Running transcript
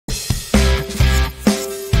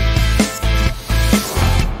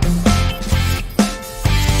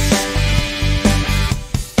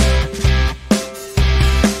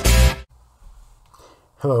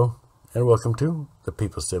And welcome to the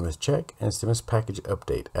People's Stimulus Check and Stimulus Package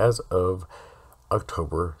Update as of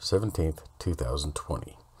October 17th,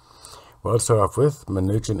 2020. Well, let's start off with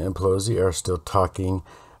MNUCHIN and Pelosi are still talking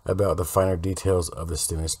about the finer details of the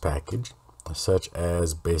stimulus package, such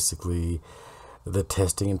as basically the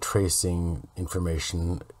testing and tracing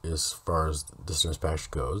information as far as the stimulus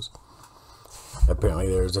package goes. Apparently,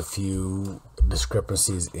 there's a few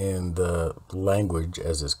discrepancies in the language,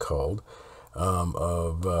 as it's called,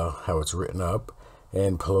 of how it's written up,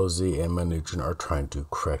 and Pelosi and MNUCHIN are trying to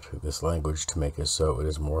correct this language to make it so it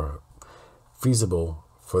is more feasible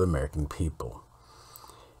for the American people.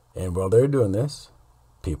 And while they're doing this,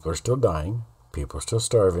 people are still dying, people are still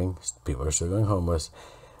starving, people are still going homeless.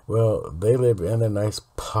 Well, they live in their nice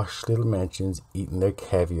posh little mansions, eating their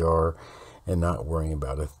caviar and not worrying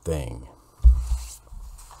about a thing.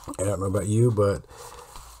 I don't know about you, but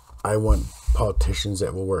I want politicians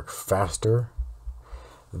that will work faster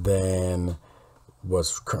than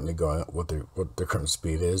what's currently going, what their current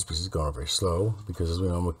speed is, because it's going very slow. Because as we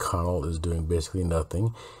know, McConnell is doing basically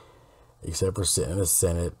nothing except for sitting in the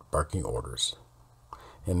Senate barking orders.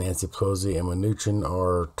 And Nancy Pelosi and MNUCHIN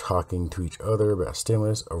are talking to each other about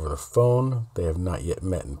stimulus over the phone. They have not yet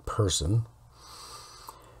met in person,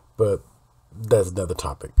 but that's another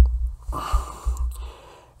topic.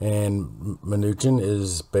 And MNUCHIN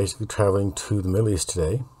is basically traveling to the Middle East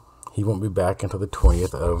today. He won't be back until the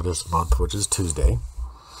 20th of this month, which is Tuesday.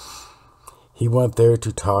 He went there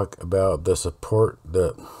to talk about the support of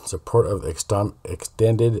the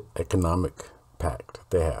extended economic pact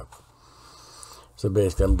they have. So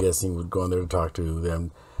basically, I'm guessing we're going there to talk to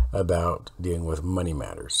them about dealing with money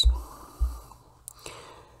matters.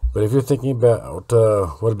 But if you're thinking about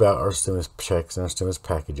what about our stimulus checks and our stimulus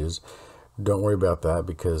packages, don't worry about that,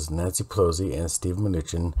 because Nancy Pelosi and Steve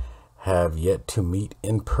MNUCHIN have yet to meet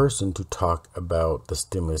in person to talk about the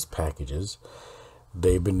stimulus packages.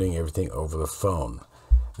 They've been doing everything over the phone.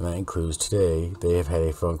 And that includes today. They have had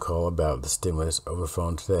a phone call about the stimulus over the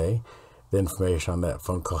phone today. The information on that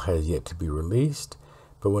phone call has yet to be released.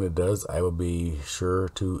 But when it does, I will be sure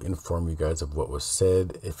to inform you guys of what was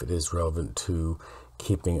said, if it is relevant to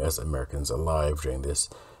keeping us Americans alive during this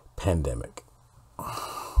pandemic.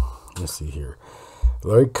 Let's see here.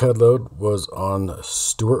 Larry Kudlow was on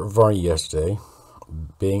Stuart Varney yesterday,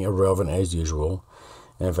 being irrelevant as usual.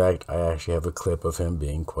 In fact, I actually have a clip of him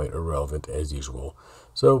being quite irrelevant as usual.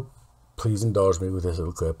 So please indulge me with this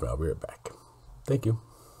little clip, and I'll be right back. Thank you.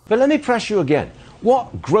 But let me press you again.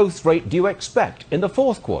 What growth rate do you expect in the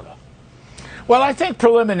fourth quarter? Well, I think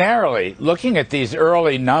preliminarily, looking at these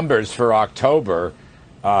early numbers for October,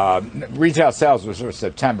 retail sales was for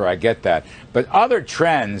September, I get that. But other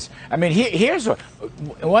trends, I mean, here's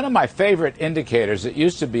one of my favorite indicators. It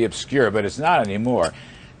used to be obscure, but it's not anymore.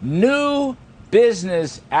 New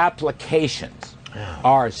business applications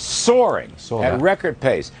are soaring at record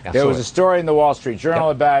pace. There was a story in the Wall Street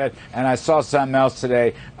Journal about it, and I saw something else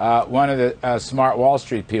today. One of the smart Wall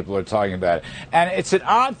Street people are talking about it. And it's an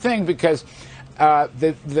odd thing, because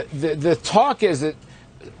the talk is that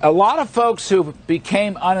a lot of folks who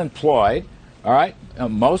became unemployed, all right,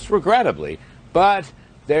 most regrettably, but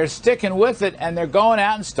they're sticking with it, and they're going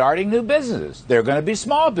out and starting new businesses. They're going to be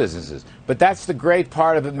small businesses. But that's the great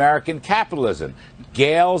part of American capitalism.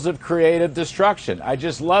 Gales of creative destruction. I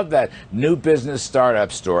just love that new business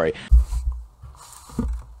startup story.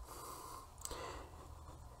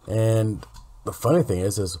 And the funny thing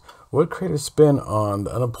is what created a spin on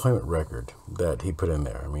the unemployment record that he put in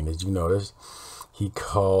there? I mean, as you notice, he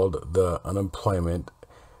called the unemployment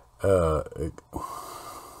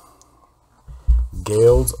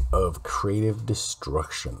gales of creative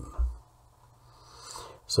destruction.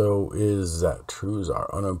 So is that true? Is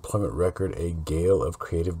our unemployment record a gale of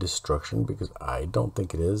creative destruction? Because I don't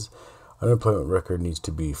think it is. Unemployment record needs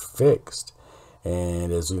to be fixed.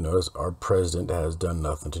 And as we notice, our president has done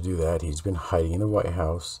nothing to do that. He's been hiding in the White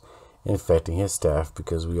House, infecting his staff,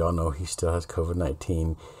 because we all know he still has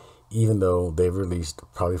COVID-19, even though they've released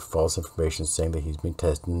probably false information saying that he's been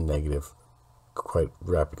testing negative quite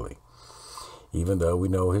rapidly. Even though we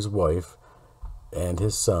know his wife and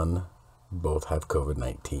his son both have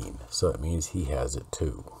COVID-19. So that means he has it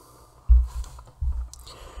too.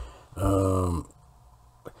 Kudlow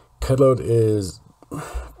is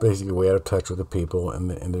basically way out of touch with the people and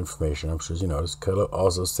the information. I'm sure you noticed. Kudlow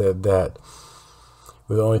also said that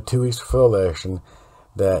with only 2 weeks before the election,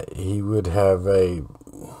 that he would have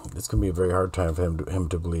it's going to be a very hard time for him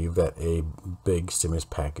to believe that a big stimulus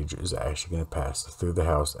package is actually going to pass through the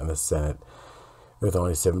House and the Senate with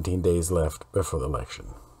only 17 days left before the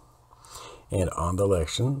election. And on the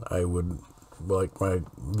election, I would like my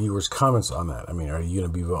viewers' comments on that. I mean, are you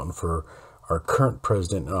going to be voting for our current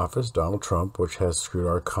president in office, Donald Trump, which has screwed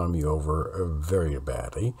our economy over very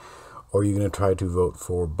badly, or are you going to try to vote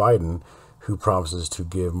for Biden, who promises to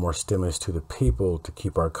give more stimulus to the people to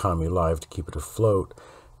keep our economy alive, to keep it afloat,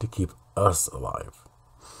 to keep us alive?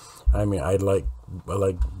 I mean, I like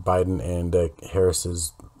Biden and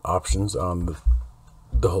Harris's options on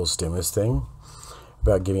the whole stimulus thing,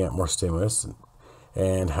 about giving out more stimulus,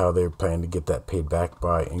 and how they're planning to get that paid back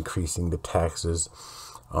by increasing the taxes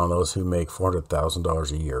on those who make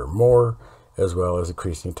 $400,000 a year or more, as well as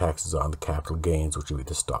increasing taxes on the capital gains, which would be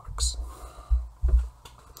the stocks.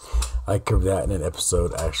 I covered that in an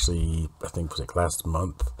episode, actually, I think it was like last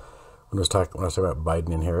month, when I was talking about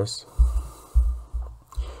Biden and Harris.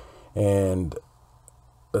 And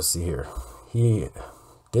let's see here. He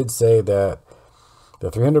did say that the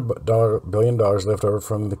 $300 billion left over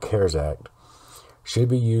from the CARES Act should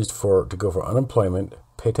be used to go for unemployment,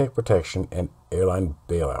 paycheck protection, and airline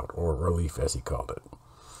bailout, or relief, as he called it.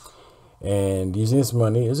 And using this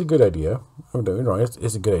money is a good idea. Don't get me wrong,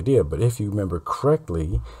 it's a good idea. But if you remember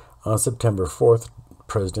correctly, on September 4th,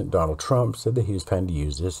 President Donald Trump said that he was planning to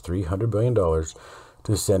use this $300 billion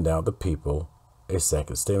to send out the people a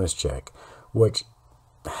second stimulus check, which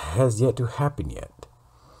has yet to happen yet.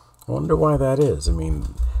 I wonder why that is. I mean,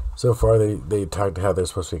 so far they talked how there's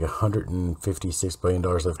supposed to be $156 billion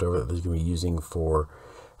left over that they're going to be using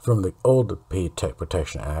from the old Paycheck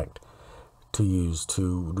Protection Act to use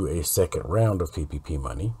to do a second round of PPP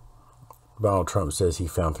money. Donald Trump says he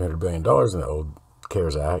found $300 billion in the old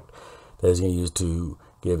CARES Act that he's going to use to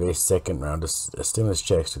give a second round of stimulus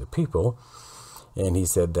checks to the people. And he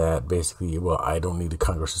said that basically, well, I don't need the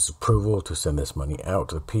Congress's approval to send this money out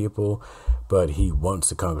to the people, but he wants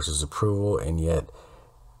the Congress's approval, and yet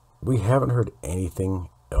we haven't heard anything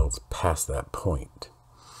else past that point.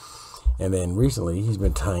 And then recently, he's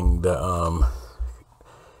been tying the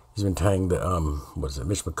Mitch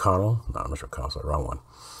McConnell, not Mitch McConnell, sorry, wrong one.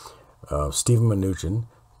 Stephen Mnuchin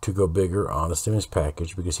to go bigger on the stimulus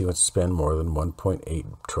package because he wants to spend more than $1.8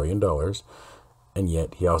 trillion. And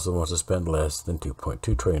yet he also wants to spend less than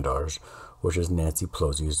 $2.2 trillion, which is Nancy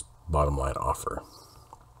Pelosi's bottom line offer.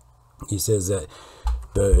 He says that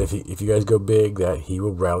if you guys go big, that he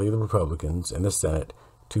will rally the Republicans in the Senate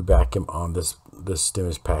to back him on this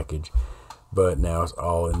stimulus package. But now it's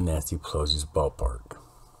all in Nancy Pelosi's ballpark.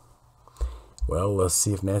 Well, let's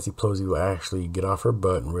see if Nancy Pelosi will actually get off her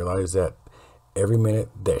butt and realize that every minute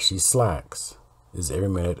that she slacks is every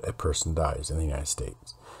minute a person dies in the United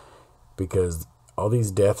States. Because all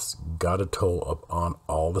these deaths got a toll up on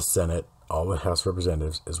all the Senate, all the House of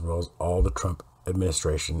Representatives, as well as all the Trump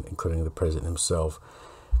administration, including the president himself,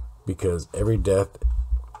 because every death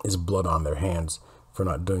is blood on their hands for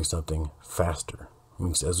not doing something faster. I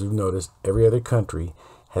mean, as we've noticed, every other country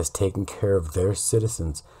has taken care of their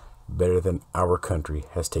citizens better than our country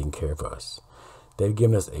has taken care of us. They've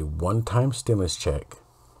given us a one-time stimulus check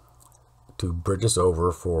to bridge us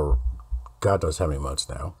over for God knows how many months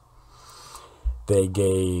now. They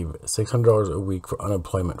gave $600 a week for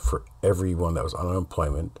unemployment for everyone that was on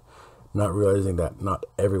unemployment, not realizing that not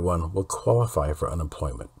everyone will qualify for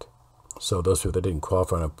unemployment. So those people that didn't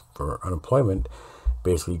qualify for unemployment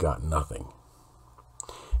basically got nothing.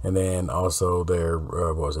 And then also their,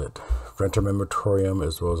 renter moratorium,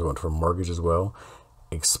 as well as one for mortgage as well,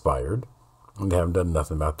 expired. And they haven't done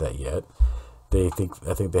nothing about that yet. I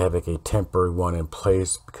think they have like a temporary one in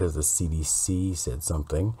place because the CDC said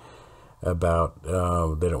something about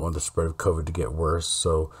they don't want the spread of COVID to get worse,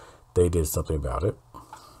 so they did something about it.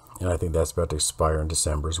 And I think that's about to expire in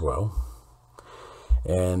December as well.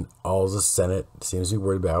 And all the Senate seems to be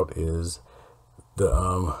worried about is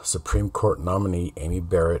the Supreme Court nominee, Amy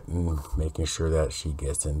Barrett, and making sure that she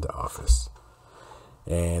gets into office.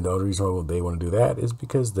 And the only reason why they want to do that is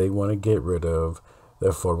because they want to get rid of the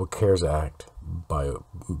Affordable Cares Act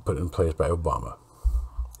put in place by Obama.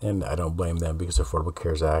 And I don't blame them, because the Affordable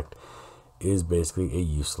Cares Act is basically a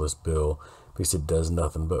useless bill because it does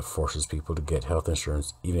nothing but forces people to get health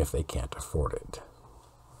insurance even if they can't afford it.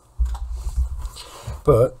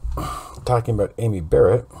 But talking about Amy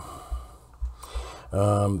Barrett,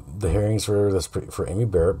 the hearings for Amy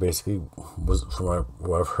Barrett basically was, from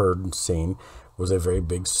what I've heard and seen, was a very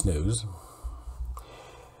big snooze.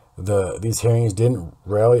 These hearings didn't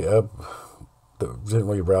really rally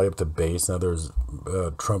up the base. In other words,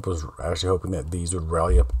 Trump was actually hoping that these would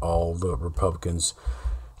rally up all the Republicans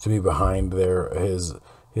to be behind his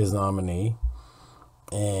nominee.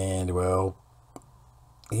 And well,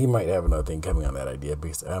 he might have another thing coming on that idea,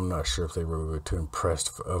 because I'm not sure if they were too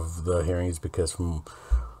impressed of the hearings, because from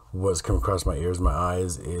what's come across my ears, my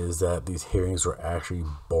eyes, is that these hearings were actually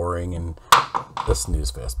boring and a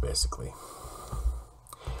snooze fest, basically.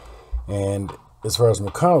 And as far as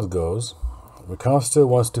McConnell goes, McConnell still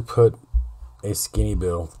wants to put a skinny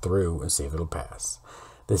bill through and see if it'll pass.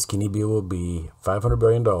 The skinny bill will be $500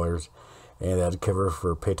 billion, and that'd cover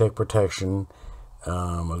for paycheck protection,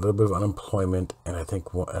 a little bit of unemployment, and I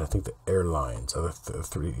think the airlines are the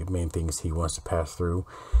three main things he wants to pass through.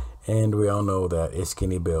 And we all know that a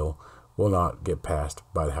skinny bill will not get passed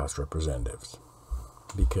by the House of Representatives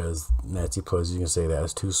because Nancy Pelosi can say that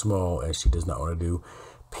is too small, and she does not want to do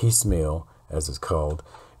piecemeal, as it's called,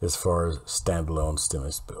 as far as standalone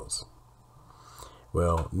stimulus bills.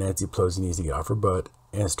 Well, Nancy Pelosi needs to get off her butt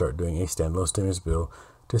and start doing a standalone stimulus bill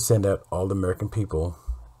to send out all the American people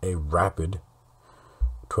a rapid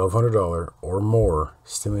 $1,200 or more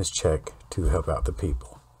stimulus check to help out the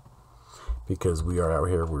people. Because we are out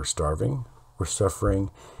here, we're starving, we're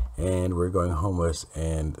suffering, and we're going homeless,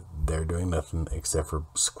 and they're doing nothing except for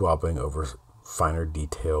squabbling over finer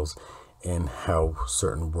details and how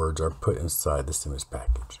certain words are put inside the stimulus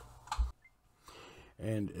package.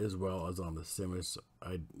 And as well as on the stimulus,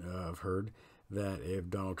 I've heard that if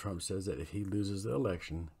Donald Trump says that if he loses the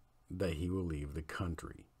election, that he will leave the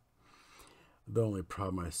country. The only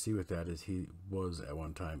problem I see with that is he was at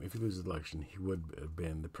one time, if he loses the election, he would have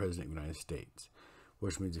been the president of the United States,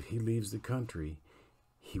 which means if he leaves the country,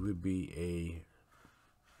 he would be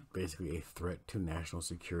basically a threat to national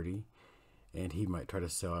security, and he might try to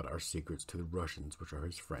sell out our secrets to the Russians, which are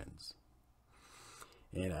his friends.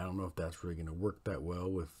 And I don't know if that's really going to work that well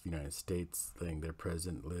with the United States letting their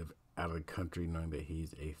president live out of the country, knowing that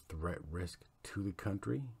he's a threat risk to the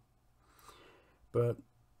country. But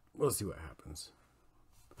we'll see what happens,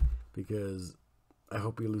 because I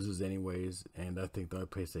hope he loses anyways, and I think the only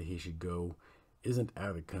place that he should go isn't out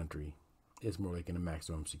of the country. It's more like in a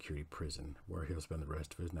maximum security prison where he'll spend the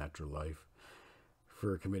rest of his natural life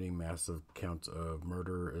for committing massive counts of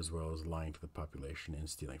murder, as well as lying to the population and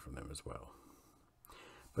stealing from them as well.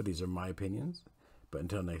 But these are my opinions. But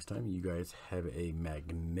until next time, you guys have a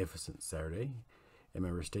magnificent Saturday. And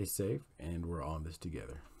remember, stay safe, and we're on this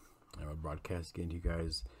together. I'm going to broadcast again to you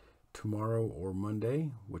guys tomorrow or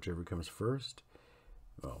Monday, whichever comes first.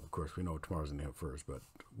 Well, of course, we know tomorrow's going to come first, but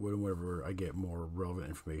whenever I get more relevant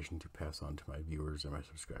information to pass on to my viewers and my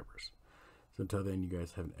subscribers. So until then, you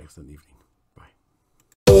guys have an excellent evening. Bye.